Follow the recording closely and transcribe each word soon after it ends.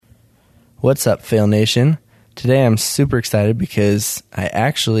What's up, Fail Nation? Today I'm super excited because I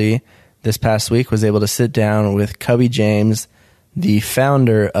actually, this past week, was able to sit down with Cubby James, the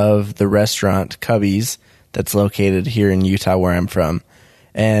founder of the restaurant Cubby's that's located here in Utah where I'm from,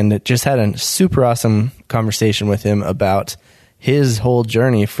 and just had a super awesome conversation with him about his whole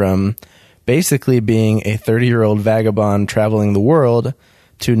journey from basically being a 30-year-old vagabond traveling the world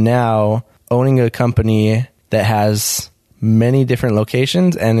to now owning a company that has many different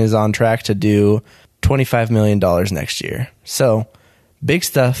locations and is on track to do $25 million next year. So, big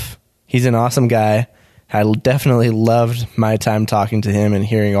stuff. He's an awesome guy. I definitely loved my time talking to him and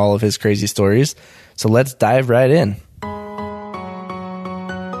hearing all of his crazy stories. So let's dive right in.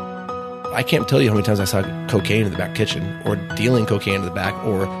 I can't tell you how many times I saw cocaine in the back kitchen, or dealing cocaine in the back,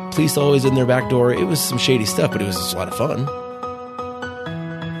 or police always in their back door. It was some shady stuff, but it was just a lot of fun.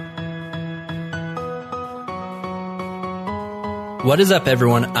 What is up,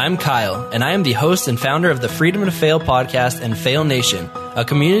 everyone? I'm Kyle, and I am the host and founder of the Freedom to Fail podcast and Fail Nation, a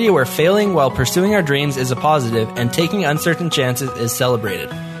community where failing while pursuing our dreams is a positive and taking uncertain chances is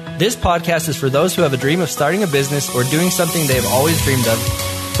celebrated. This podcast is for those who have a dream of starting a business or doing something they have always dreamed of,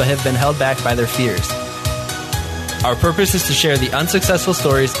 but have been held back by their fears. Our purpose is to share the unsuccessful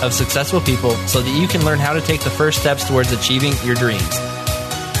stories of successful people so that you can learn how to take the first steps towards achieving your dreams.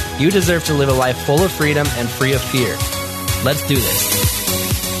 You deserve to live a life full of freedom and free of fear. Let's do this.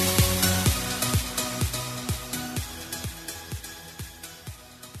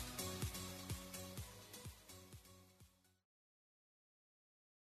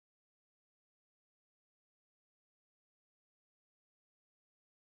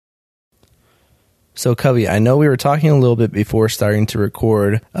 So, Cubby, I know we were talking a little bit before starting to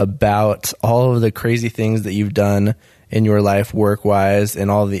record about all of the crazy things that you've done in your life work-wise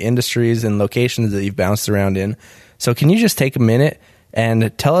and all the industries and locations that you've bounced around in. So can you just take a minute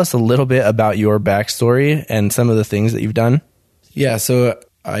and tell us a little bit about your backstory and some of the things that you've done? Yeah, so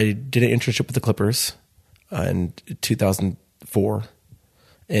I did an internship with the Clippers in 2004,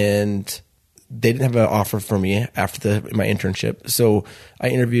 and they didn't have an offer for me after my internship. So I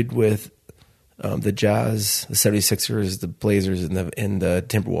interviewed with the Jazz, the 76ers, the Blazers, and the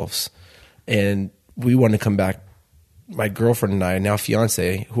Timberwolves. And we wanted to come back. My girlfriend and I, now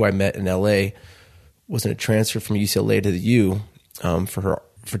fiance, who I met in LA, was in a transfer from UCLA to the U for her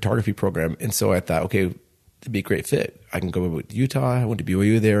photography program. And so I thought, okay, it'd be a great fit. I can go to Utah. I went to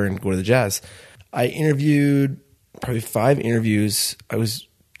BYU there and go to the Jazz. I interviewed probably 5 interviews. I was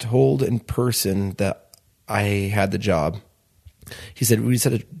told in person that I had the job. He said, we just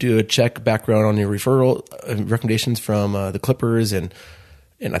had to do a check background on your referral recommendations from the Clippers. And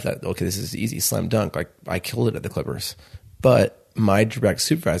I thought, okay, this is easy, slam dunk. Like, I killed it at the Clippers. But my direct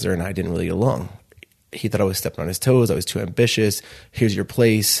supervisor and I didn't really get along. He thought I was stepping on his toes. I was too ambitious. Here's your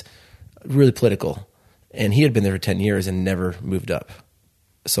place. Really political. And he had been there for 10 years and never moved up.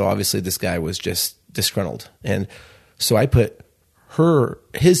 So obviously this guy was just disgruntled. And so I put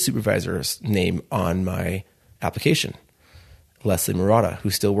his supervisor's name on my application, Leslie Murata, who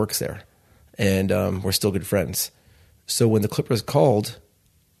still works there. And we're still good friends. So when the Clippers called,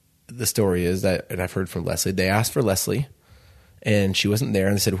 the story is that, and I've heard from Leslie, they asked for Leslie, and she wasn't there.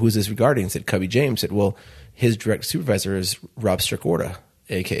 And they said, who's this regarding? And said, Cubby James. Said, well, his direct supervisor is Rob Strickwarda,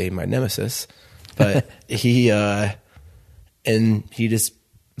 a.k.a. my nemesis. But he just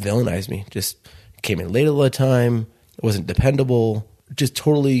villainized me. Just came in late all the time, wasn't dependable, just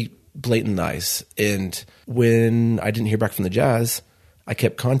totally blatant lies. And when I didn't hear back from the Jazz, I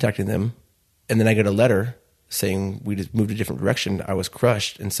kept contacting them. And then I got a letter saying we just moved a different direction. I was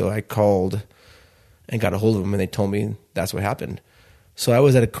crushed. And so I called and got a hold of them, and they told me that's what happened. So I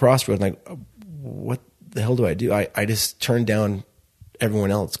was at a crossroads, like, what the hell do I do? I just turned down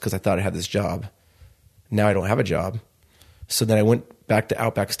everyone else because I thought I had this job. Now I don't have a job. So then I went back to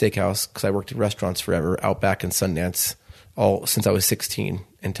Outback Steakhouse because I worked in restaurants forever, Outback and Sundance, all since I was 16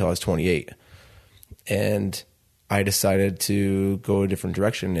 until I was 28. And I decided to go a different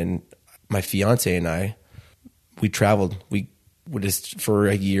direction. And my fiance and I, we traveled. We just, for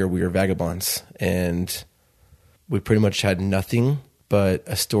a year, we were vagabonds, and we pretty much had nothing but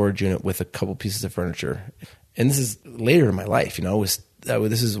a storage unit with a couple pieces of furniture. And this is later in my life,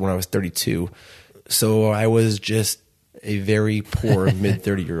 this is when I was 32. So I was just a very poor mid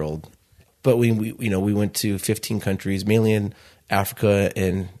 30-year-old. But we went to 15 countries, mainly in Africa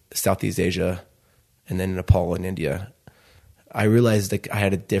and Southeast Asia, and then Nepal and India. I realized that I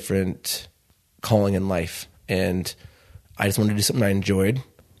had a different calling in life, and I just wanted to do something I enjoyed.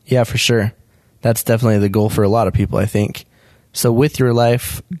 Yeah, for sure. That's definitely the goal for a lot of people, I think. So with your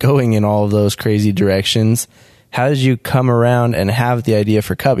life going in all of those crazy directions, how did you come around and have the idea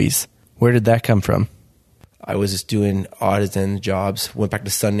for Cubby's? Where did that come from? I was just doing odds and jobs. Went back to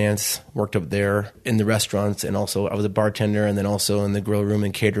Sundance, worked up there in the restaurants, and also I was a bartender, and then also in the grill room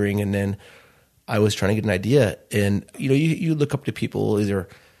and catering. And then I was trying to get an idea. And you look up to people, either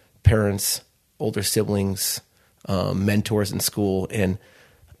parents, older siblings, mentors in school. And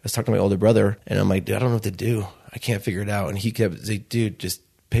I was talking to my older brother, and I'm like, dude, I don't know what to do. I can't figure it out. And he kept saying, dude, just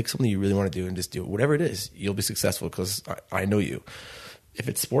pick something you really want to do and just do it. Whatever it is, you'll be successful because I know you. If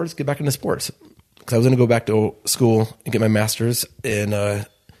it's sports, get back into sports. Because I was going to go back to school and get my master's in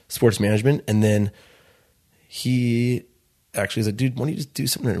sports management. And then he actually was like, dude, why don't you just do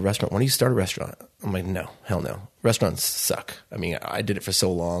something in a restaurant? Why don't you start a restaurant? I'm like, no, hell no. Restaurants suck. I mean, I did it for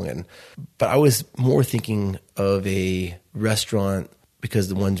so long. But I was more thinking of a restaurant because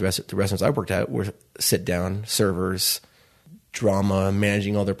the restaurants I worked at were sit down, servers, drama,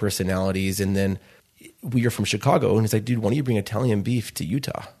 managing all their personalities. And then we are from Chicago. And he's like, dude, why don't you bring Italian beef to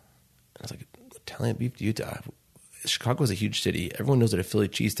Utah? I was like, Italian beef to Utah? Chicago is a huge city. Everyone knows what a Philly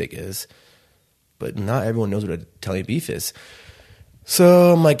cheesesteak is, but not everyone knows what Italian beef is.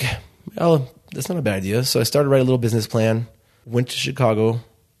 So I'm like, oh, that's not a bad idea. So I started writing a little business plan, went to Chicago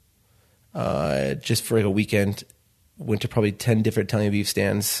just for like a weekend, went to probably 10 different Italian beef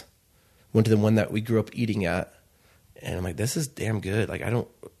stands, went to the one that we grew up eating at. And I'm like, this is damn good. Like,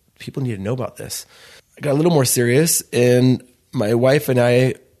 people need to know about this. I got a little more serious, and my wife and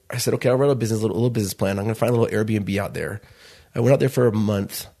I said, okay, I'll write a little business plan. I'm going to find a little Airbnb out there. I went out there for a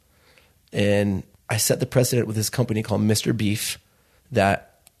month, and I set the precedent with this company called Mr. Beef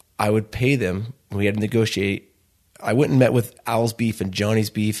that I would pay them. We had to negotiate. I went and met with Al's Beef and Johnny's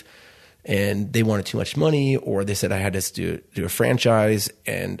Beef, and they wanted too much money, or they said I had to do a franchise,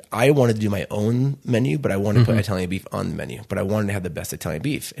 and I wanted to do my own menu, but I wanted to put Italian beef on the menu, but I wanted to have the best Italian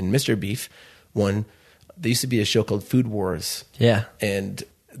beef. And Mr. Beef, there used to be a show called Food Wars. Yeah. And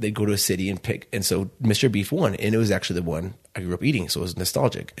they'd go to a city and pick. And so Mr. Beef won. And it was actually the one I grew up eating. So it was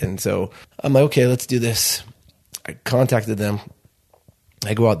nostalgic. And so I'm like, okay, let's do this. I contacted them.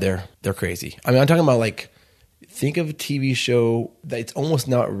 I go out there. They're crazy. I mean, I'm talking about like, think of a TV show that's almost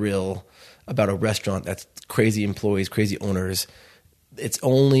not real about a restaurant that's crazy employees, crazy owners. It's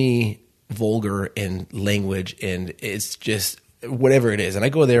only vulgar in language, and it's just whatever it is. And I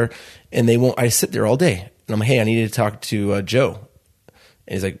go there, and I sit there all day. And I'm like, hey, I need to talk to Joe.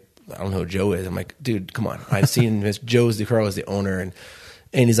 And he's like, I don't know who Joe is. I'm like, dude, come on. I've seen Miss Joe's DeCarlo is the owner. And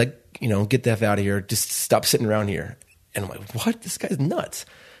he's like, get the F out of here. Just stop sitting around here. And I'm like, what? This guy's nuts.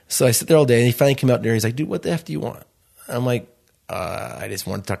 So I sit there all day, and he finally came out there. He's like, dude, what the F do you want? I'm like, I just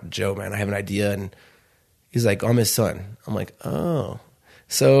want to talk to Joe, man. I have an idea. And he's like, I'm his son. I'm like, oh.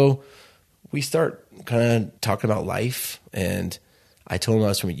 So we start kind of talking about life. And I told him I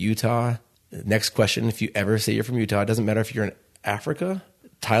was from Utah. Next question, if you ever say you're from Utah, it doesn't matter if you're in Africa,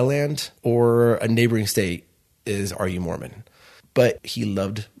 Thailand, or a neighboring state, is, are you Mormon? But he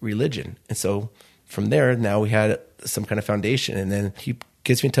loved religion. And so from there, now we had some kind of foundation. And then he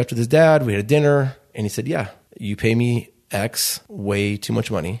gets me in touch with his dad. We had a dinner, and he said, yeah, you pay me X, way too much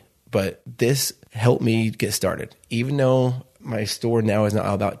money, but this helped me get started. Even though my store now is not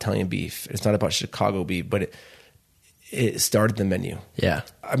all about Italian beef, it's not about Chicago beef, but it started the menu. Yeah.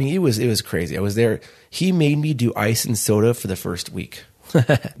 I mean, it was crazy. I was there. He made me do ice and soda for the first week.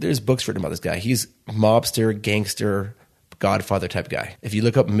 There's books written about this guy. He's mobster, gangster, Godfather type guy. If you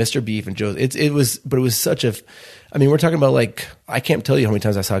look up Mr. Beef and Joe's, it was such a, I mean, we're talking about like, I can't tell you how many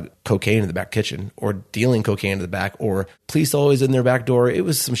times I saw cocaine in the back kitchen, or dealing cocaine in the back, or police always in their back door. It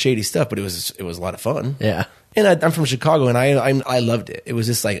was some shady stuff, but it was a lot of fun. Yeah. And I'm from Chicago, and I loved it. It was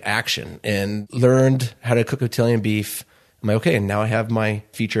just like action, and learned how to cook Italian beef. I'm like, okay, and now I have my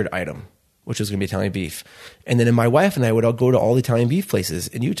featured item, which was going to be Italian beef. And then my wife and I would all go to all the Italian beef places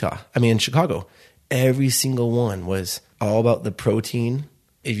in in Chicago. Every single one was all about the protein.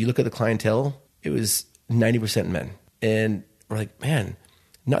 If you look at the clientele, it was 90% men. And we're like, man,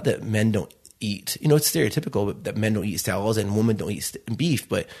 not that men don't eat. It's stereotypical that men don't eat salads and women don't eat beef,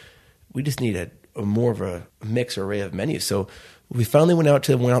 but we just need a more of a mix or array of menus. So we finally went out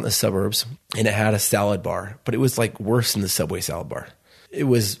in the suburbs, and it had a salad bar, but it was like worse than the Subway salad bar. It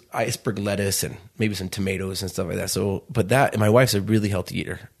was iceberg lettuce and maybe some tomatoes and stuff like that. So, and my wife's a really healthy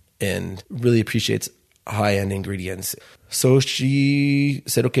eater and really appreciates high-end ingredients. So she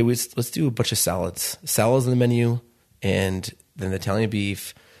said, okay, let's do a bunch of salads on the menu, and then the Italian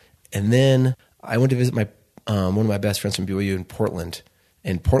beef. And then I went to visit one of my best friends from BYU in Portland,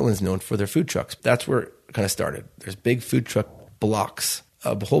 and Portland's known for their food trucks. That's where it kind of started. There's big food truck blocks,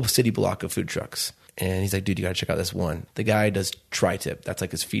 a whole city block of food trucks. And he's like, dude, you got to check out this one. The guy does tri-tip. That's like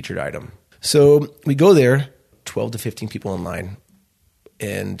his featured item. So we go there, 12 to 15 people in line,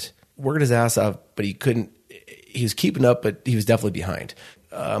 and working his ass off, but he couldn't. He was keeping up, but he was definitely behind.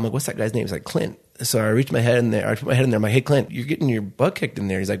 I'm like, what's that guy's name? He's like, Clint. So I reached my head in there. I put my head in there. I'm like, hey, Clint, you're getting your butt kicked in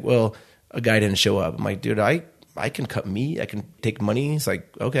there. He's like, well, a guy didn't show up. I'm like, dude, I can cut meat. I can take money. He's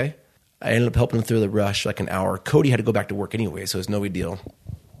like, okay. I ended up helping him through the rush, like an hour. Cody had to go back to work anyway, so it was no big deal.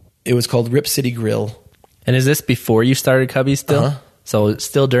 It was called Rip City Grill. And is this before you started Cubbies still? Uh-huh. So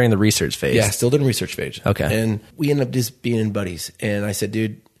still during the research phase? Yeah, still doing research phase. Okay. And we ended up just being buddies. And I said,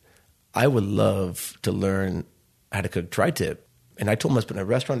 dude, I would love to learn how to cook tri-tip. And I told him I was putting a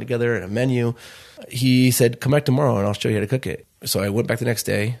restaurant together and a menu. He said, come back tomorrow and I'll show you how to cook it. So I went back the next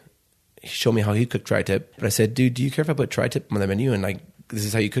day. He showed me how he cooked tri-tip. And I said, dude, do you care if I put tri-tip on the menu? And like, this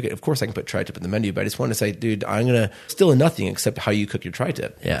is how you cook it. Of course I can put tri-tip in the menu, but I just wanted to say, dude, I'm going to still nothing except how you cook your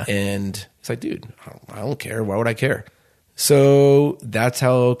tri-tip. Yeah. And he's like, dude, I don't care. Why would I care? So that's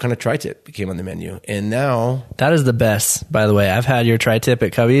how kind of tri-tip became on the menu. And now... That is the best, by the way. I've had your tri-tip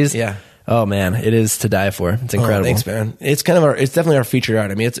at Cubbies. Yeah. Oh, man. It is to die for. It's incredible. Oh, thanks, man. It's definitely our feature out.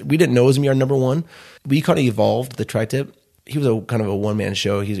 I mean, we didn't know it was going to be our number one. We kind of evolved the tri-tip. He was a kind of a one-man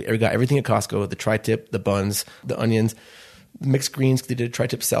show. He got everything at Costco, the tri-tip, the buns, the onions, mixed greens. They did a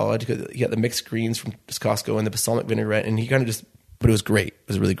tri-tip salad. He got the mixed greens from Costco and the balsamic vinaigrette. And he kind of just... But it was great. It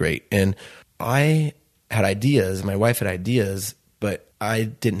was really great. And I had ideas. My wife had ideas, but I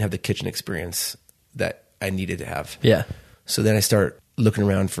didn't have the kitchen experience that I needed to have. Yeah. So then I start looking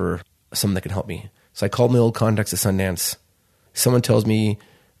around for someone that can help me. So I called my old contacts at Sundance. Someone tells me,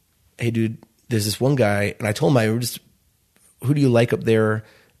 hey, dude, there's this one guy. And I told him, who do you like up there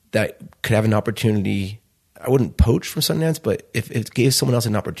that could have an opportunity? I wouldn't poach from Sundance, but if it gave someone else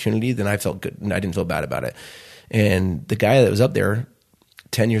an opportunity, then I felt good and I didn't feel bad about it. And the guy that was up there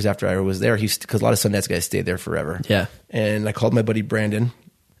 10 years after I was there, because a lot of Sundance guys stayed there forever. Yeah. And I called my buddy Brandon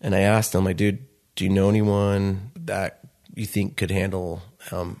and I asked him, like, dude, do you know anyone that you think could handle,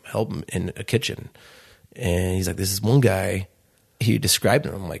 help him in a kitchen? And he's like, this is one guy. He described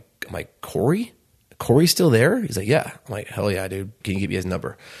him. I'm like, Corey? Corey's still there? He's like, yeah. I'm like, hell yeah, dude. Can you give me his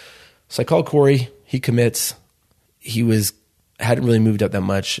number? So I called Corey. He commits. He hadn't really moved up that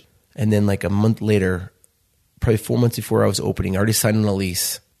much. And then like a month later, probably 4 months before I was opening, I already signed on a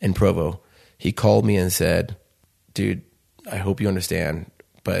lease in Provo. He called me and said, dude, I hope you understand,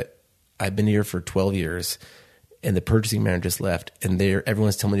 but I've been here for 12 years and the purchasing manager just left and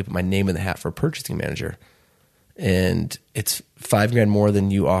everyone's telling me to put my name in the hat for a purchasing manager. And it's $5,000 more than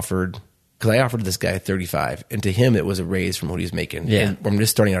you offered. Cause I offered this guy 35 and to him, it was a raise from what he was making. Yeah. And I'm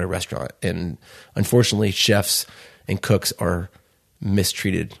just starting out a restaurant. And unfortunately chefs and cooks are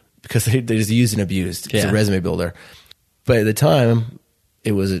mistreated because they're just used and abused. It's a resume builder. But at the time,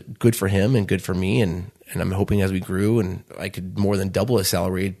 it was good for him and good for me. And I'm hoping as we grew and I could more than double his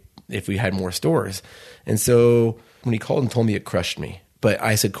salary if we had more stores. And so when he called and told me, it crushed me. But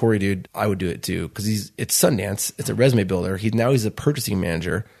I said, Corey, dude, I would do it too. Because it's Sundance. It's a resume builder. He's a purchasing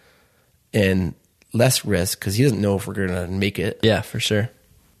manager and less risk because he doesn't know if we're going to make it. Yeah, for sure.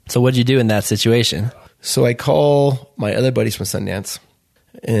 So what'd you do in that situation? So I call my other buddies from Sundance.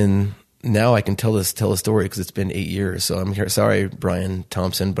 And now I can tell a story because it's been 8 years. So I'm here. Sorry, Brian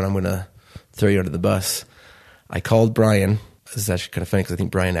Thompson, but I'm going to throw you under the bus. I called Brian. This is actually kind of funny because I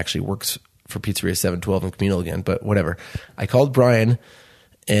think Brian actually works for Pizzeria 712 in Communal again, but whatever. I called Brian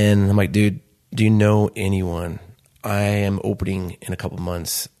and I'm like, dude, do you know anyone? I am opening in a couple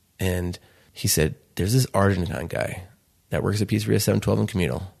months. And he said, there's this Argentine guy that works at Pizzeria 712 in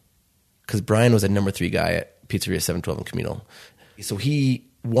Communal. Because Brian was a number 3 guy at Pizzeria 712 in Communal. So he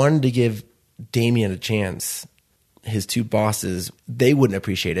wanted to give Damien a chance. His 2 bosses, they wouldn't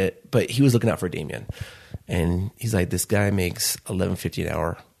appreciate it, but he was looking out for Damien. And he's like, this guy makes $11.50 an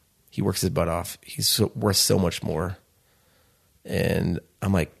hour. He works his butt off. He's worth so much more. And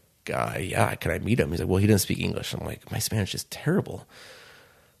I'm like, yeah, can I meet him? He's like, well, he doesn't speak English. I'm like, my Spanish is terrible.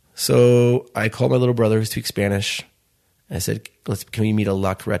 So I called my little brother who speaks Spanish. And I said, can we meet a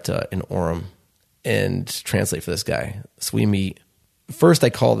La Carreta in Orem and translate for this guy? So we meet. First, I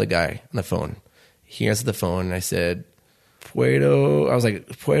called the guy on the phone. He answered the phone, and I said, Puedo. I was like,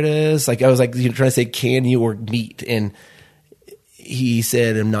 Puedes? Like, I was like, trying to say, can you or meet? And he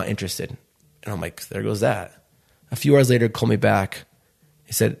said, I'm not interested. And I'm like, there goes that. A few hours later, called me back.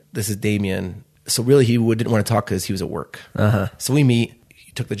 He said, this is Damien. So really, he didn't want to talk because he was at work. Uh-huh. So we meet.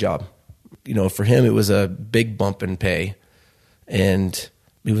 He took the job. You know, for him, it was a big bump in pay. And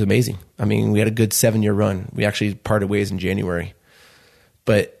it was amazing. I mean, we had a good 7-year run. We actually parted ways in January.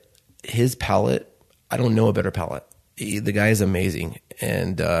 But his palate, I don't know a better palate. The guy is amazing.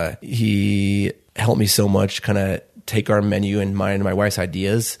 And he helped me so much kind of take our menu and mine and my wife's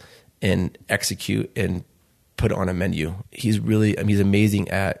ideas and execute and put it on a menu. He's amazing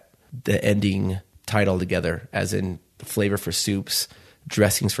at the ending tied all together, as in the flavor for soups,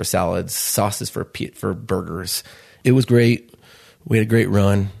 dressings for salads, sauces for burgers. It was great. We had a great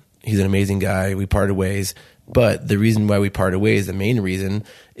run. He's an amazing guy. We parted ways. But the reason why we parted ways, the main reason,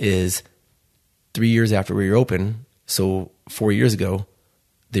 is 3 years after we were open, so 4 years ago,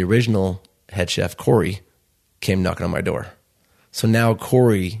 the original head chef, Corey, came knocking on my door. So now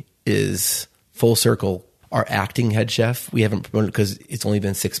Corey is full circle, our acting head chef. We haven't promoted because it's only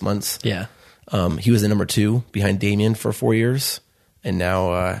been 6 months. Yeah. He was the number 2 behind Damien for 4 years. And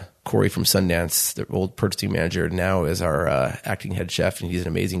now Corey from Sundance, the old purchasing manager, now is our acting head chef, and he's an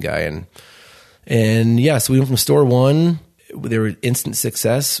amazing guy. And yeah, so we went from store 1. They were instant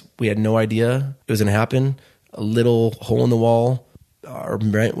success. We had no idea it was going to happen. A little hole in the wall. Our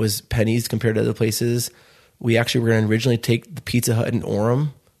rent was pennies compared to other places. We actually were going to originally take the Pizza Hut in Orem,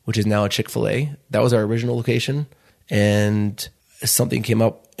 which is now a Chick-fil-A. That was our original location. And something came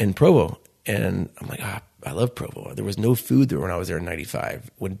up in Provo. And I'm like, I love Provo. There was no food there when I was there in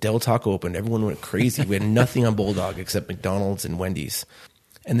 95. When Del Taco opened, everyone went crazy. We had nothing on Bulldog except McDonald's and Wendy's.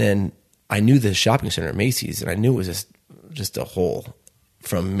 And then I knew the shopping center at Macy's, and I knew it was just a hole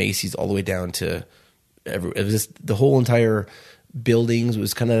from Macy's all the way down to it was just the whole entire buildings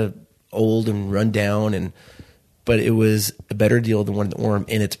was kind of old and run down, but it was a better deal than one in the Orem,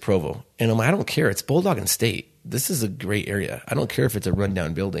 and it's Provo. And I'm like, I don't care. It's Bulldog and State. This is a great area. I don't care if it's a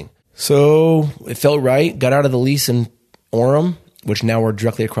rundown building. So it felt right. Got out of the lease in Orem, which now we're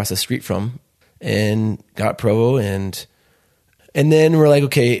directly across the street from, and got Provo. And then we're like,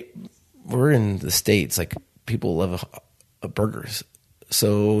 okay, we're in the States. Like, people love burgers.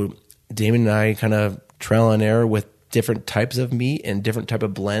 So Damon and I kind of trial and error with different types of meat and different type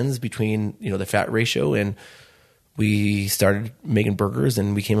of blends between, the fat ratio. And we started making burgers,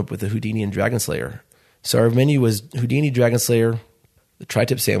 and we came up with the Houdini and Dragon Slayer. So our menu was Houdini, Dragon Slayer, the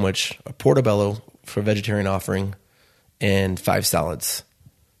tri-tip sandwich, a portobello for a vegetarian offering, and 5 salads.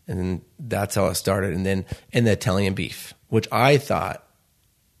 And that's how it started. And then the Italian beef, which I thought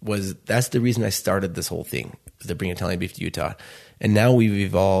that's the reason I started this whole thing, is to bring Italian beef to Utah. And now we've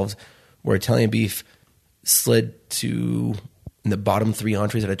evolved where Italian beef slid to in the bottom 3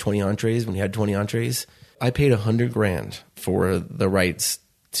 entrees out of 20 entrees. When we had 20 entrees, I paid $100,000 for the rights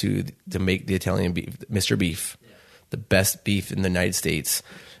to make the Italian beef, Mr. Beef, the best beef in the United States,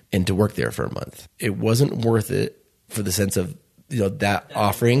 and to work there for a month. It wasn't worth it for the sense of that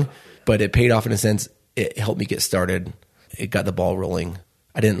offering, but it paid off in a sense. It helped me get started. It got the ball rolling.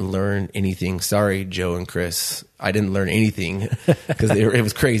 I didn't learn anything. Sorry, Joe and Chris. I didn't learn anything because it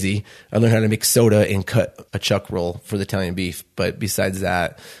was crazy. I learned how to make soda and cut a chuck roll for the Italian beef. But besides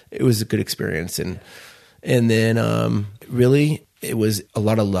that, it was a good experience. And then really, it was a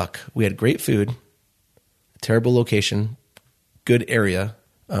lot of luck. We had great food, terrible location, good area.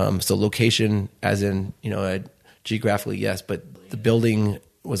 So location as in, geographically, yes. But the building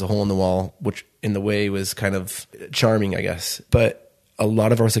was a hole in the wall, which in the way was kind of charming, I guess. But a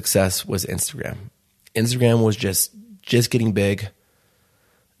lot of our success was Instagram. Instagram was just getting big.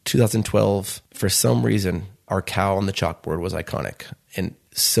 2012, for some reason, our cow on the chalkboard was iconic. And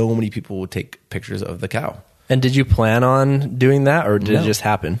so many people would take pictures of the cow. And did you plan on doing that, or did it just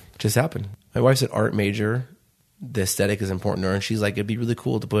happen? It just happened. My wife's an art major. The aesthetic is important to her. And she's like, it'd be really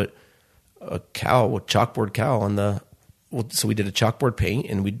cool to put a chalkboard cow on the... Well, so we did a chalkboard paint,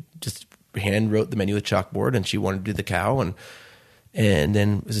 and we just hand wrote the menu with chalkboard, and she wanted to do the cow. And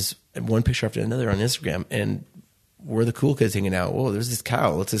then it was just one picture after another on Instagram, and we're the cool kids hanging out. Whoa, there's this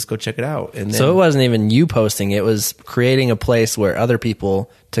cow. Let's just go check it out. And then, so it wasn't even you posting. It was creating a place where other people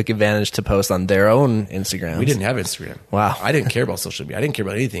took advantage to post on their own Instagrams. We didn't have Instagram. Wow. I didn't care about social media. I didn't care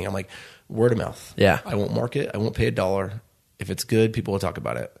about anything. I'm like, word of mouth. Yeah. I won't market. I won't pay $1. If it's good, people will talk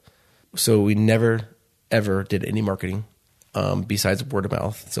about it. So we never, ever did any marketing besides word of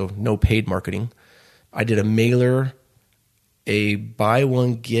mouth. So no paid marketing. I did a mailer, a buy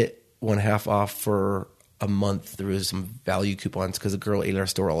one, get one half off for a month. There was some value coupons because the girl ate our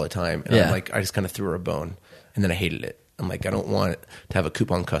store all the time. And I'm like, I just kind of threw her a bone, and then I hated it. I'm like, I don't want to have a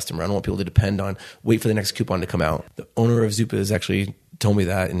coupon customer. I don't want people to depend on, wait for the next coupon to come out. The owner of Zupa has actually told me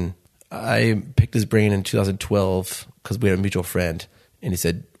that. And I picked his brain in 2012 because we had a mutual friend, and he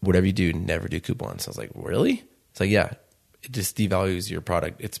said, whatever you do, never do coupons. I was like, really? It's like, yeah, it just devalues your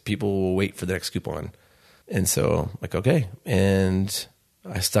product. It's people will wait for the next coupon. And so I'm like, okay. And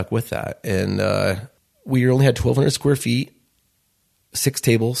I stuck with that. And we only had 1,200 square feet, 6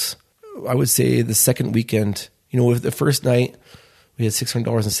 tables. I would say the second weekend, with the first night, we had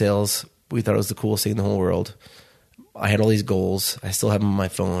 $600 in sales. We thought it was the coolest thing in the whole world. I had all these goals. I still have them on my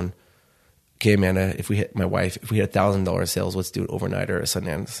phone. Okay, Amanda, if we hit $1,000 sales, let's do an overnighter at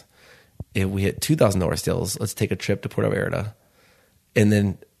Sundance. if we hit $2,000 sales, let's take a trip to Puerto Vallarta. And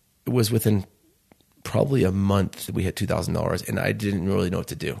then it was within probably a month that we hit $2,000, and I didn't really know what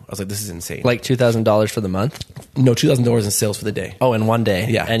to do. I was like, this is insane. Like $2,000 for the month? No, $2,000 in sales for the day. Oh, in one day?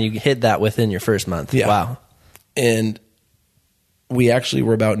 Yeah. And you hit that within your first month? Yeah. Wow. And we actually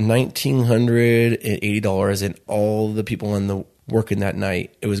were about $1,980, and all the people on the working that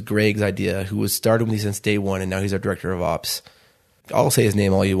night, it was Greg's idea, who was started with me since day one, and now he's our director of ops. I'll say his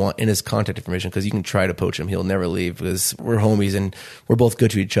name all you want and his contact information, because you can try to poach him. He'll never leave, because we're homies and we're both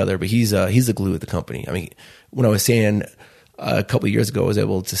good to each other. But he's the glue of the company. I mean, when I was saying a couple of years ago, I was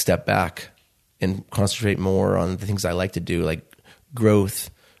able to step back and concentrate more on the things I like to do, like growth,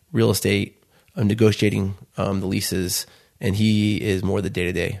 real estate, negotiating the leases, and he is more the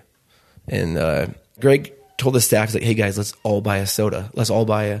day-to-day. And Greg told the staff, he's like, hey guys, let's all buy a soda. Let's all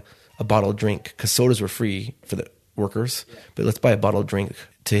buy a bottled drink, because sodas were free for the workers, but let's buy a bottled drink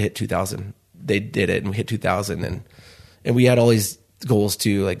to hit 2,000. They did it, and we hit 2,000, and we had all these goals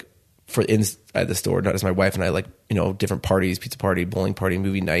too, like for inside the store, not just my wife and I, like, you know, different parties, pizza party, bowling party,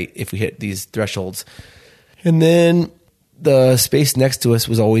 movie night, if we hit these thresholds. And then the space next to us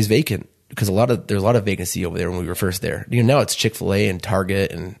was always vacant, because there's a lot of vacancy over there when we were first there. You know, now it's Chick-fil-A and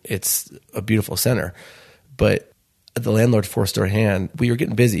Target, and it's a beautiful center. But at the landlord's 4-store hand, we were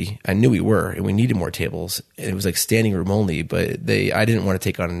getting busy. I knew we were, and we needed more tables. And it was like standing room only, but I didn't want to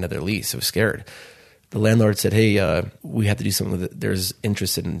take on another lease. I was scared. The landlord said, hey, we have to do something with it. There's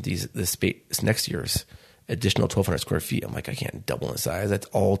interest in this space next year's additional 1,200 square feet. I'm like, I can't double in size. That's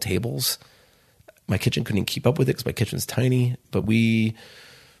all tables. My kitchen couldn't keep up with it because my kitchen's tiny, but we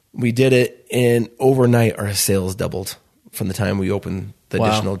did it, and overnight our sales doubled from the time we opened the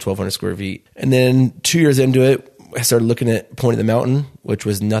additional 1,200 square feet. And then 2 years into it, I started looking at Point of the Mountain, which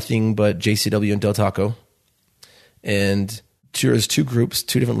was nothing but JCW and Del Taco. And there's two groups,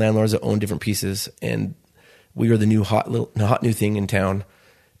 two different landlords that own different pieces, and we were the new hot new thing in town.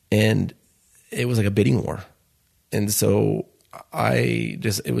 And it was like a bidding war. And so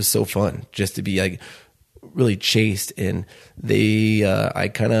it was so fun just to be like really chased, and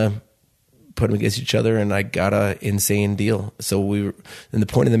I kind of put them against each other, and I got a insane deal. So we were in the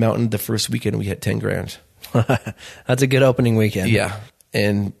Point of the Mountain. The first weekend we hit 10 grand. That's a good opening weekend. Yeah.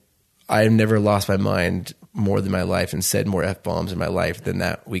 And I've never lost my mind more than my life and said more F-bombs in my life than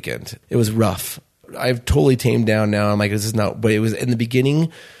that weekend. It was rough. I've totally tamed down now. I'm like, this is not, but it was in the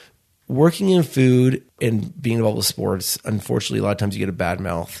beginning, working in food and being involved with sports. Unfortunately, a lot of times you get a bad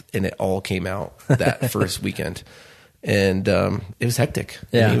mouth, and it all came out that first weekend. And it was hectic.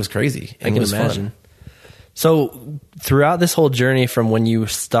 Yeah. I mean, it was crazy. I can imagine. Fun. So throughout this whole journey from when you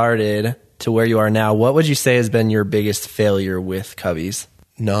started to where you are now, what would you say has been your biggest failure with Cubby's?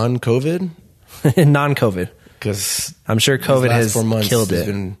 Non-COVID? Non-COVID. Because I'm sure COVID has 4 months killed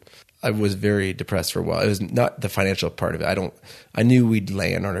it. I was very depressed for a while. It was not the financial part of it. I knew we'd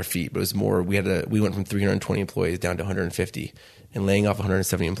land on our feet, but it was more, we went from 320 employees down to 150, and laying off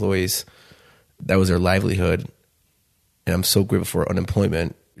 170 employees. That was their livelihood. And I'm so grateful for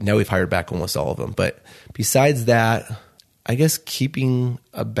unemployment. Now we've hired back almost all of them. But besides that, I guess keeping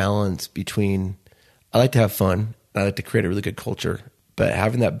a balance between, I like to have fun. I like to create a really good culture, but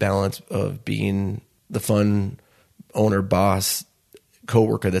having that balance of being the fun owner, boss,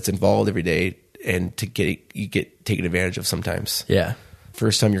 coworker that's involved every day, and you get taken advantage of sometimes. Yeah.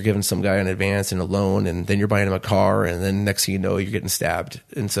 First time you're giving some guy an advance and a loan, and then you're buying him a car, and then next thing you know, you're getting stabbed.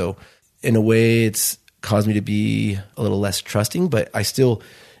 And so in a way, it's caused me to be a little less trusting, but I still,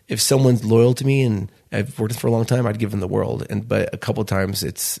 if someone's loyal to me and I've worked with for a long time, I'd give them the world. But a couple of times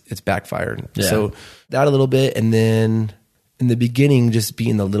it's backfired. Yeah. So that a little bit. And then in the beginning, just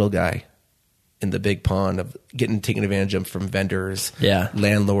being the little guy in the big pond of getting taken advantage of from vendors,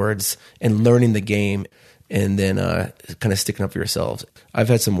 landlords, and learning the game, and then kind of sticking up for yourselves. I've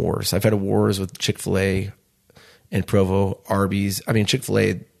had some wars. I've had wars with Chick-fil-A and Provo, Arby's. I mean,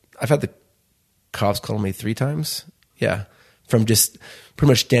 Chick-fil-A, I've had the cops call me 3 times. Yeah. From just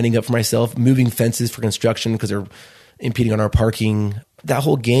pretty much standing up for myself, moving fences for construction because they're impeding on our parking. That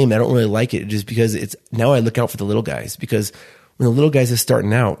whole game, I don't really like it just because now I look out for the little guys, because when the little guys are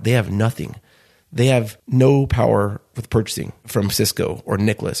starting out, they have nothing. They have no power with purchasing from Cisco or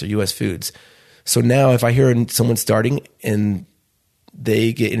Nicholas or US Foods. So now if I hear someone starting and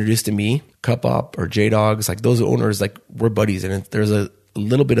they get introduced to me, Cup Up or J-Dogs, like those owners, like we're buddies. And there's a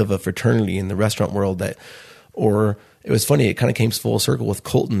little bit of a fraternity in the restaurant world or it was funny. It kind of came full circle with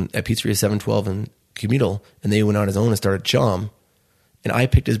Colton at Pizzeria 712 in Communal, and they went on his own and started Chom. And I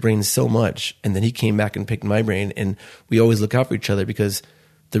picked his brain so much, and then he came back and picked my brain, and we always look out for each other, because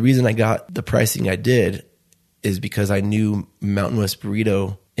the reason I got the pricing I did is because I knew Mountain West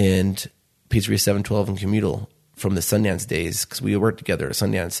Burrito and Pizzeria 712 and Commutal from the Sundance days, because we worked together at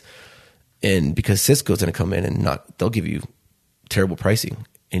Sundance. And because Cisco's going to come in and they'll give you terrible pricing,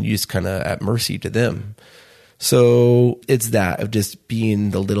 and you just kind of at mercy to them. So it's that of just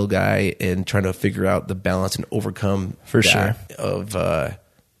being the little guy and trying to figure out the balance and overcome of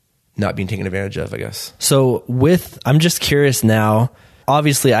not being taken advantage of, I guess. So I'm just curious now,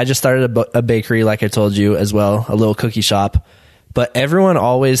 obviously I just started a bakery, like I told you as well, a little cookie shop, but everyone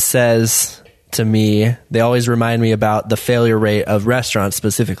always says to me, they always remind me about the failure rate of restaurants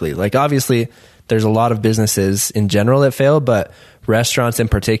specifically. Like obviously there's a lot of businesses in general that fail, but restaurants in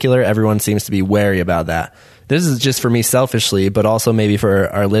particular, everyone seems to be wary about that. This is just for me selfishly, but also maybe for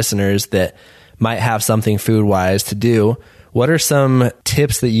our listeners that might have something food wise to do. What are some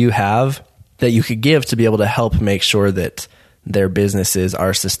tips that you have that you could give to be able to help make sure that their businesses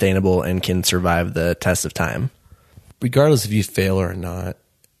are sustainable and can survive the test of time? Regardless if you fail or not,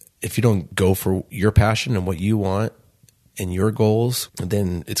 if you don't go for your passion and what you want and your goals,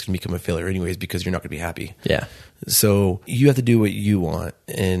 then it's going to become a failure anyways, because you're not going to be happy. Yeah. So you have to do what you want.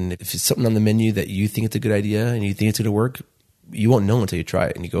 And if it's something on the menu that you think it's a good idea and you think it's going to work, you won't know until you try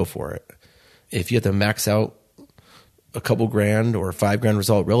it and you go for it. If you have to max out a couple grand or $5,000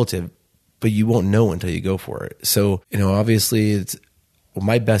 result relative, but you won't know until you go for it. So, obviously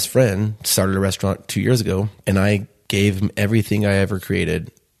my best friend started a restaurant 2 years ago, and I gave him everything I ever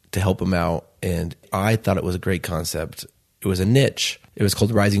created to help him out. And I thought it was a great concept. It was a niche. It was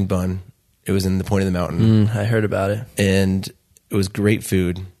called Rising Bun. It was in the Point of the Mountain. I heard about it. And it was great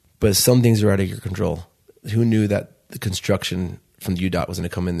food, but some things are out of your control. Who knew that the construction from the UDOT was going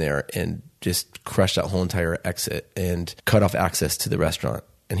to come in there and just crush that whole entire exit and cut off access to the restaurant?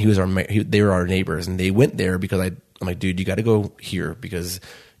 And they were our neighbors, and they went there because I'm like, dude, you got to go here, because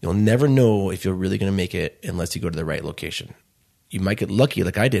you'll never know if you're really going to make it unless you go to the right location. You might get lucky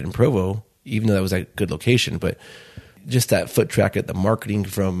like I did in Provo, even though that was a good location, but just that foot track at the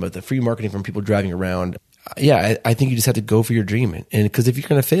free marketing from people driving around. Yeah, I think you just have to go for your dream. And because if you're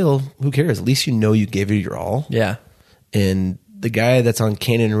going to fail, who cares? At least you gave it your all. Yeah. And the guy that's on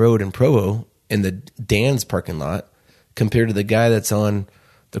Cannon Road in Provo in the Dan's parking lot compared to the guy that's on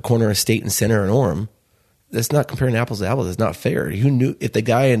the corner of State and Center in Orem, that's not comparing apples to apples. It's not fair. Who knew if the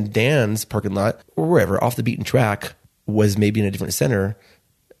guy in Dan's parking lot or wherever off the beaten track was maybe in a different center?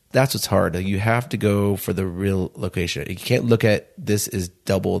 That's what's hard. You have to go for the real location. You can't look at this as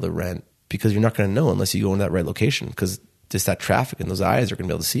double the rent, because you're not going to know unless you go in that right location, because just that traffic and those eyes are going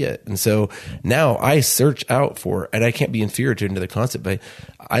to be able to see it. And so now I search out for, and I can't be inferior to another concept, but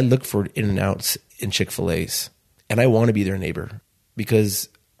I look for In-N-Outs and Chick-fil-A's, and I want to be their neighbor because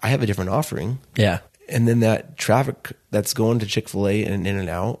I have a different offering. Yeah. And then that traffic that's going to Chick-fil-A and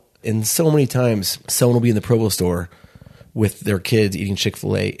In-N-Out, and so many times someone will be in the Provo store with their kids eating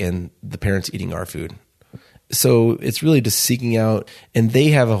Chick-fil-A and the parents eating our food. So it's really just seeking out, and they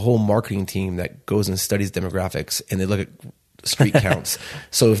have a whole marketing team that goes and studies demographics, and they look at street counts.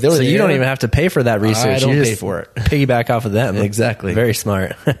 So if they're you don't even have to pay for that research. I don't you pay just for it. Piggyback off of them. Exactly. Very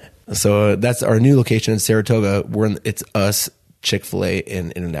smart. So that's our new location in Saratoga. It's us, Chick-fil-A,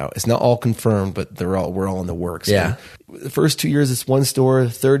 and In-N-Out. It's not all confirmed, but we're all in the works. Yeah. And the first 2 years, it's one store. The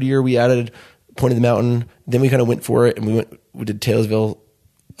third year, we added Point of the Mountain. Then we kind of went for it, and we did Taylorsville,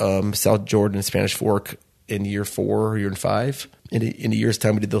 South Jordan, and Spanish Fork in year 4, year 5. In a year's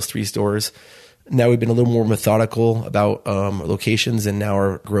time, we did those 3 stores. Now we've been a little more methodical about locations and now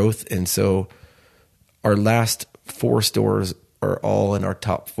our growth. And so our last 4 stores are all in our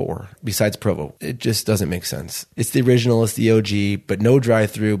top 4 besides Provo. It just doesn't make sense. It's the original, it's the OG, but no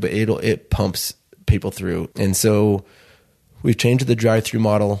drive-through, but it pumps people through. And so we've changed to the drive-through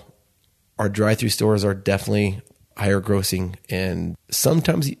model. Our drive-through stores are definitely higher grossing. And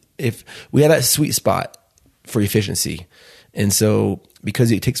sometimes if we have that sweet spot for efficiency. And so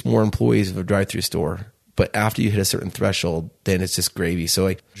because it takes more employees of a drive-through store, but after you hit a certain threshold, then it's just gravy. So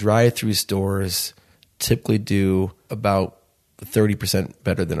like drive-through stores typically do about 30%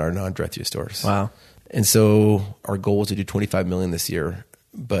 better than our non-drive-through stores. Wow. And so our goal is to do $25 million this year.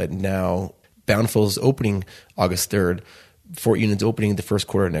 But now Bountiful is opening August 3rd. Fort Union's opening the first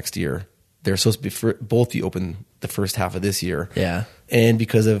quarter of next year. They're supposed to be both be open the first half of this year. Yeah. And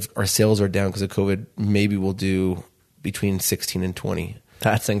because of our sales are down because of COVID, maybe we'll do between 16 and 20.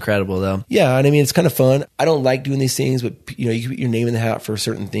 That's incredible, though. Yeah, and I mean, it's kind of fun. I don't like doing these things, but you put your name in the hat for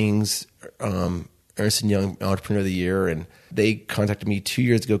certain things. Ernst & Young Entrepreneur of the Year, and they contacted me 2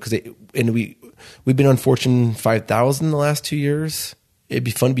 years ago because we've been on Fortune 5,000 the last 2 years. It'd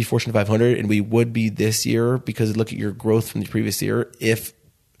be fun to be Fortune 500, and we would be this year because look at your growth from the previous year if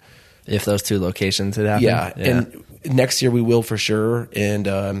if those 2 locations had happened. Yeah. And next year we will for sure. And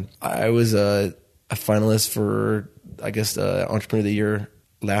I was a finalist for, I guess, Entrepreneur of the Year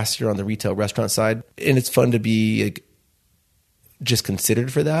last year on the retail restaurant side. And it's fun to be like, just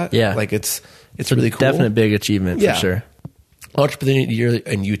considered for that. Yeah. Like it's really cool. Definite big achievement for sure. Entrepreneur of the Year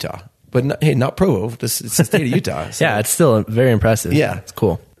in Utah. But not Provo. It's the state of Utah. So. Yeah, it's still very impressive. Yeah. It's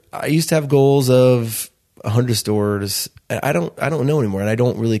cool. I used to have goals of 100 stores. I don't know anymore, and I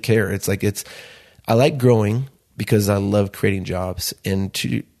don't really care. I like growing because I love creating jobs. And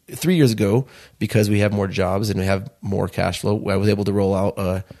 3 years ago, because we have more jobs and we have more cash flow, I was able to roll out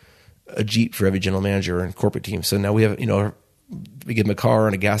a Jeep for every general manager and corporate team. So now we have, we give them a car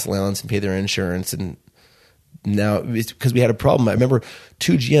and a gas allowance and pay their insurance. And now it's because we had a problem. I remember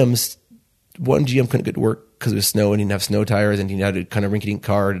 2 GMs, one GM couldn't get to work because it was snow and he didn't have snow tires and he had a kind of rinky-dink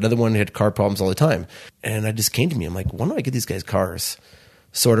car. Another one had car problems all the time. And it just came to me. I'm like, why don't I get these guys cars?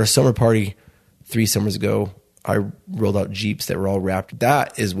 So at our summer party 3 summers ago, I rolled out Jeeps that were all wrapped.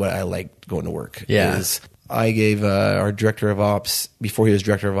 That is what I liked going to work. Yeah. I gave our director of ops, before he was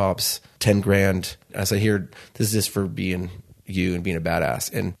director of ops, $10,000. I said, here, this is just for being you and being a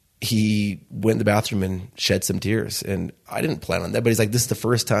badass. And he went in the bathroom and shed some tears. And I didn't plan on that, but he's like, this is the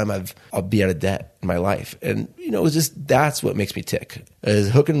first time I'll be out of debt in my life. And, it was just, that's what makes me tick,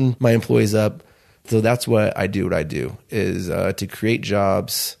 is hooking my employees up. So that's what I do, is to create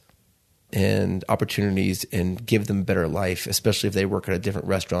jobs and opportunities and give them a better life, especially if they work at a different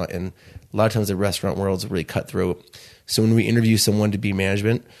restaurant. And a lot of times the restaurant world's really cutthroat. So when we interview someone to be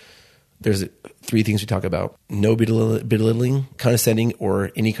management, there's 3 things we talk about: no belittling, condescending,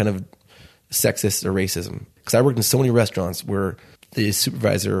 or any kind of sexist or racism. Because I worked in so many restaurants where the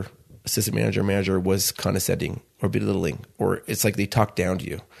supervisor, assistant manager was condescending or belittling, or it's like they talk down to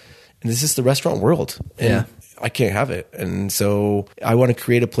you. And this is the restaurant world. And I can't have it. And so I want to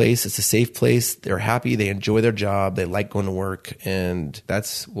create a place. It's a safe place. They're happy. They enjoy their job. They like going to work. And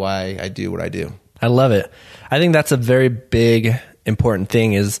that's why I do what I do. I love it. I think that's a very big, important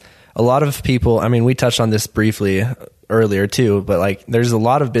thing is a lot of people, I mean, we touched on this briefly earlier too, but like there's a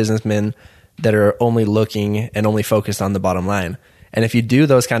lot of businessmen that are only looking and only focused on the bottom line. And if you do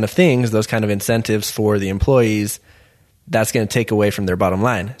those kind of things, those kind of incentives for the employees, that's going to take away from their bottom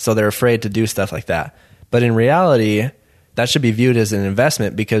line. So they're afraid to do stuff like that. But in reality, that should be viewed as an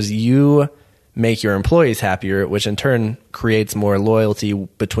investment because you make your employees happier, which in turn creates more loyalty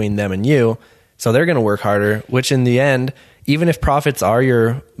between them and you. So they're going to work harder, which in the end, even if profits are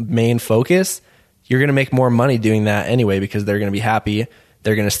your main focus, you're going to make more money doing that anyway because they're going to be happy.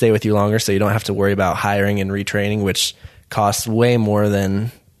 They're going to stay with you longer, so you don't have to worry about hiring and retraining, which costs way more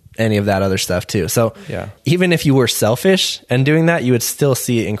than any of that other stuff too. So even if you were selfish and doing that, you would still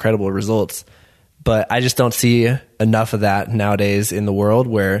see incredible results. But I just don't see enough of that nowadays in the world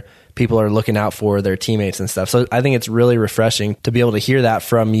where people are looking out for their teammates and stuff. So I think it's really refreshing to be able to hear that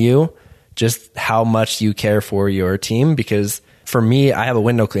from you, just how much you care for your team. Because for me, I have a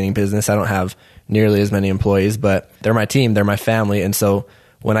window cleaning business. I don't have nearly as many employees, but they're my team, they're my family. And so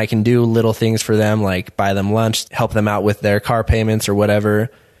when I can do little things for them, like buy them lunch, help them out with their car payments or whatever,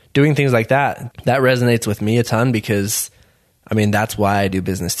 doing things like that, that resonates with me a ton because I mean, that's why I do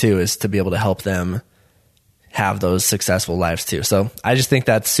business too, is to be able to help them have those successful lives too. So I just think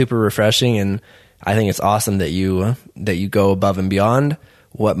that's super refreshing. And I think it's awesome that you go above and beyond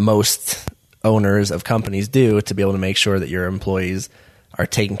what most owners of companies do to be able to make sure that your employees are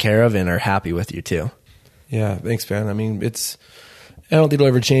taken care of and are happy with you too. Yeah. Thanks, man. I mean, I don't think it'll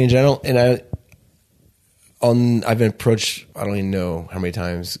ever change. I've been approached, I don't even know how many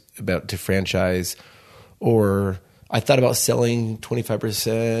times to franchise, or I thought about selling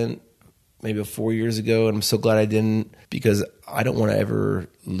 25% maybe 4 years ago, and I'm so glad I didn't, because I don't want to ever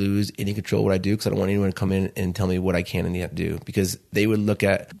lose any control of what I do, because I don't want anyone to come in and tell me what I can and can't do, because they would look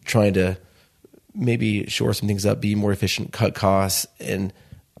at trying to maybe shore some things up, be more efficient, cut costs. And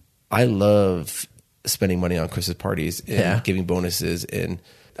I love spending money on Christmas parties and giving bonuses. And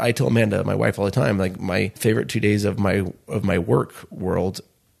I tell Amanda, my wife, all the time, like my favorite 2 days of my work world,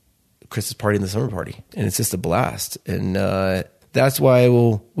 Christmas party and the summer party, and it's just a blast. And that's why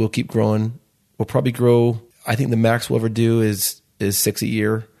we'll keep growing. We'll probably grow. I think the max we'll ever do is 6 a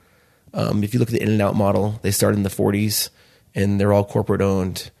year. If you look at the In-N-Out model, they started in the 40s, and they're all corporate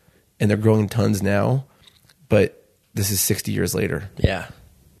owned, and they're growing tons now. But this is 60 years later. Yeah,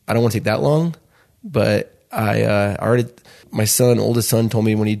 I don't want to take that long, but I already. My oldest son, told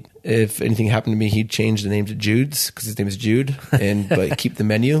me if anything happened to me, he'd change the name to Jude's, because his name is Jude, but keep the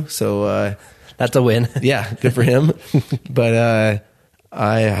menu. So that's a win. Yeah, good for him. But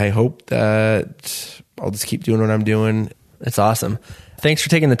I hope that I'll just keep doing what I'm doing. It's awesome. Thanks for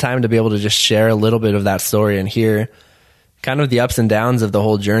taking the time to be able to just share a little bit of that story and hear kind of the ups and downs of the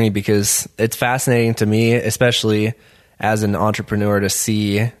whole journey, because it's fascinating to me, especially as an entrepreneur, to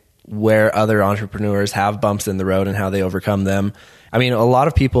see where other entrepreneurs have bumps in the road and how they overcome them. I mean, a lot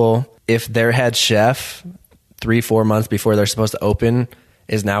of people, if their head chef 3-4 months before they're supposed to open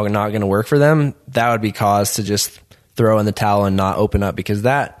is now not going to work for them, that would be cause to just throw in the towel and not open up, because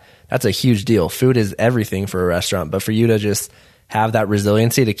that's a huge deal. Food is everything for a restaurant, but for you to just have that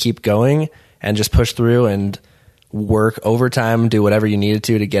resiliency to keep going and just push through and work overtime, do whatever you needed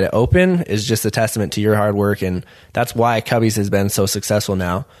to get it open, is just a testament to your hard work. And that's why Cubby's has been so successful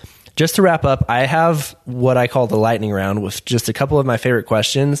now. Just to wrap up, I have what I call the lightning round with just a couple of my favorite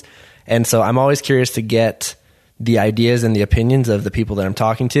questions. And so I'm always curious to get the ideas and the opinions of the people that I'm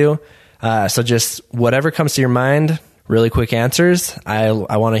talking to. So just whatever comes to your mind, really quick answers. I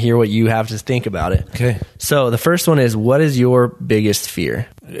want to hear what you have to think about it. Okay. So the first one is, what is your biggest fear?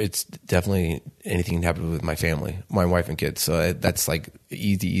 It's definitely anything that happens with my family, my wife and kids. So that's like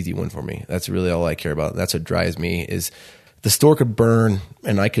easy one for me. That's really all I care about. That's what drives me. Is the store could burn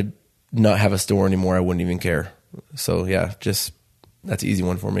and I could not have a store anymore, I wouldn't even care. So yeah, just that's an easy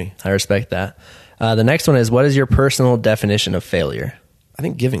one for me. I respect that. The next one is, what is your personal definition of failure? I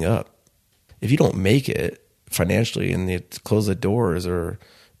think giving up. If you don't make it financially and you close the doors, or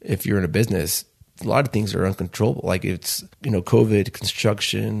if you're in a business, a lot of things are uncontrollable. Like it's, COVID,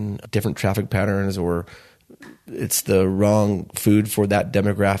 construction, different traffic patterns, or it's the wrong food for that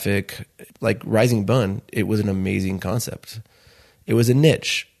demographic. Like Rising Bun, it was an amazing concept. It was a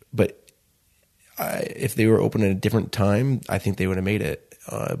niche, but if they were open at a different time, I think they would have made it.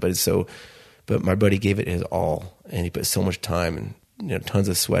 But my buddy gave it his all, and he put so much time and tons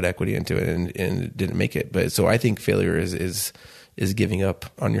of sweat equity into it, and didn't make it. But so I think failure is giving up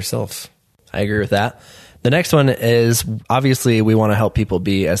on yourself. I agree with that. The next one is, obviously we want to help people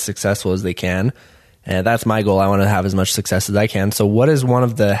be as successful as they can. And that's my goal. I want to have as much success as I can. So what is one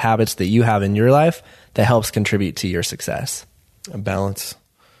of the habits that you have in your life that helps contribute to your success? A balance.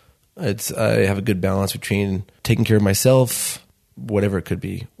 I have a good balance between taking care of myself, whatever it could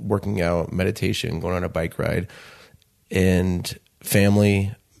be, working out, meditation, going on a bike ride, and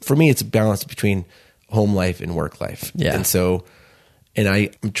family. For me, it's a balance between home life and work life. Yeah. And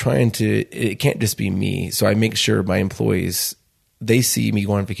I'm trying to, it can't just be me. So I make sure my employees, they see me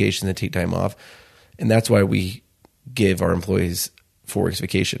go on vacation and take time off. And that's why we give our employees 4 weeks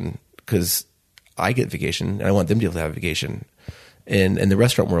vacation, because I get vacation and I want them to be able to have vacation. And in the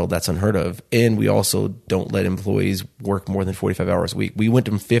restaurant world, that's unheard of. And we also don't let employees work more than 45 hours a week. We went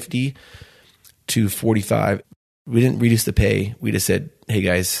from 50 to 45. We didn't reduce the pay. We just said, hey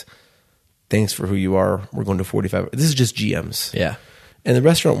guys, thanks for who you are. We're going to 45. This is just GMs. Yeah. In the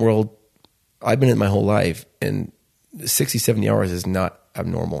restaurant world, I've been in it my whole life, and 60, 70 hours is not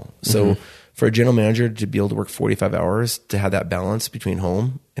abnormal. So for a general manager to be able to work 45 hours, to have that balance between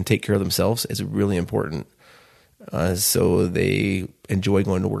home and take care of themselves, is really important. So they enjoy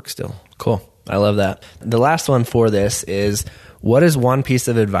going to work still. Cool. I love that. The last one for this is, what is one piece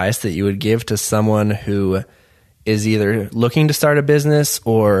of advice that you would give to someone who is either looking to start a business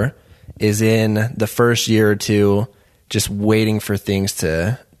or is in the first year or two just waiting for things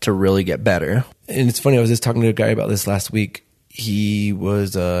to really get better? And it's funny, I was just talking to a guy about this last week. He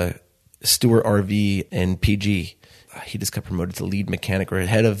was a Stewart RV and PG. He just got promoted to lead mechanic or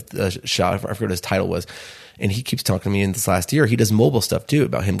head of the shop. I forgot what his title was. And he keeps talking to me in this last year. He does mobile stuff too,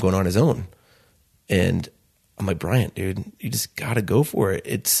 about him going on his own. And I'm like, Bryant, dude, you just got to go for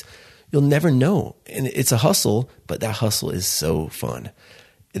it. You'll never know. And it's a hustle, but that hustle is so fun.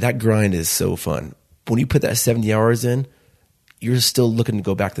 That grind is so fun. When you put that 70 hours in, you're still looking to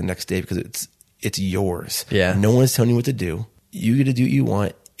go back the next day, because it's yours. Yeah. No one is telling you what to do. You get to do what you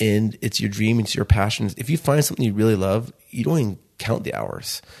want, and it's your dream, it's your passion. If you find something you really love, you don't even count the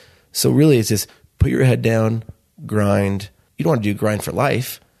hours. So really, it's just put your head down, grind. You don't want to do grind for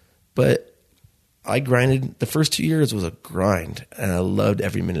life, but I grinded. The first 2 years was a grind, and I loved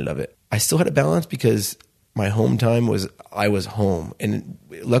every minute of it. I still had a balance because my home time I was home, and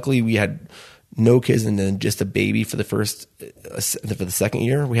luckily we had no kids and then just a baby for the second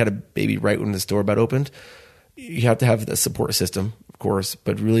year. We had a baby right when the store about opened. You have to have the support system, of course,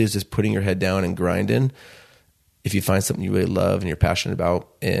 but really it's just putting your head down and grinding. If you find something you really love and you're passionate about,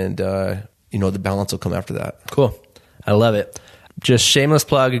 and the balance will come after that. Cool. I love it. Just shameless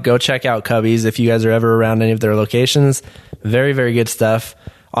plug, go check out Cubby's if you guys are ever around any of their locations. Very, very good stuff.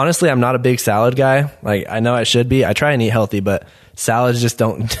 Honestly, I'm not a big salad guy. Like, I know I should be. I try and eat healthy, but salads just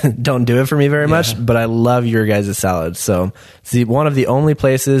don't do it for me very much. But I love your guys' salads. So it's one of the only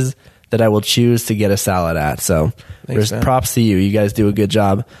places that I will choose to get a salad at. So there's man. props to you. You guys do a good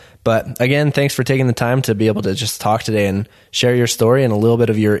job. But again, thanks for taking the time to be able to just talk today and share your story and a little bit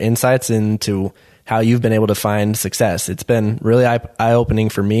of your insights into how you've been able to find success. It's been really eye-opening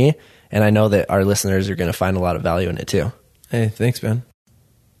for me, and I know that our listeners are going to find a lot of value in it too. Hey, thanks, man.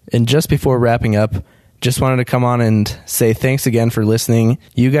 And just before wrapping up, just wanted to come on and say thanks again for listening.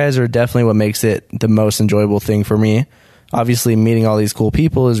 You guys are definitely what makes it the most enjoyable thing for me. Obviously, meeting all these cool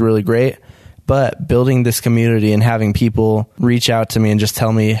people is really great, but building this community and having people reach out to me and just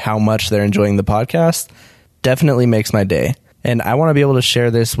tell me how much they're enjoying the podcast definitely makes my day. And I want to be able to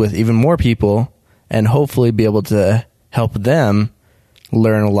share this with even more people and hopefully be able to help them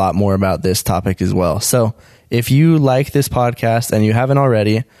learn a lot more about this topic as well. So if you like this podcast and you haven't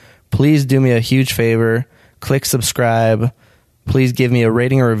already, please do me a huge favor. Click subscribe. Please give me a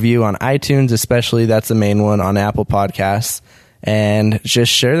rating or review on iTunes, especially. That's the main one, on Apple Podcasts. And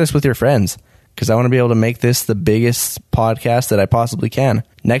just share this with your friends, because I want to be able to make this the biggest podcast that I possibly can.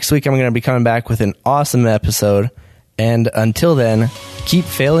 Next week, I'm going to be coming back with an awesome episode. And until then, keep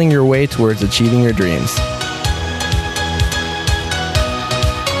failing your way towards achieving your dreams.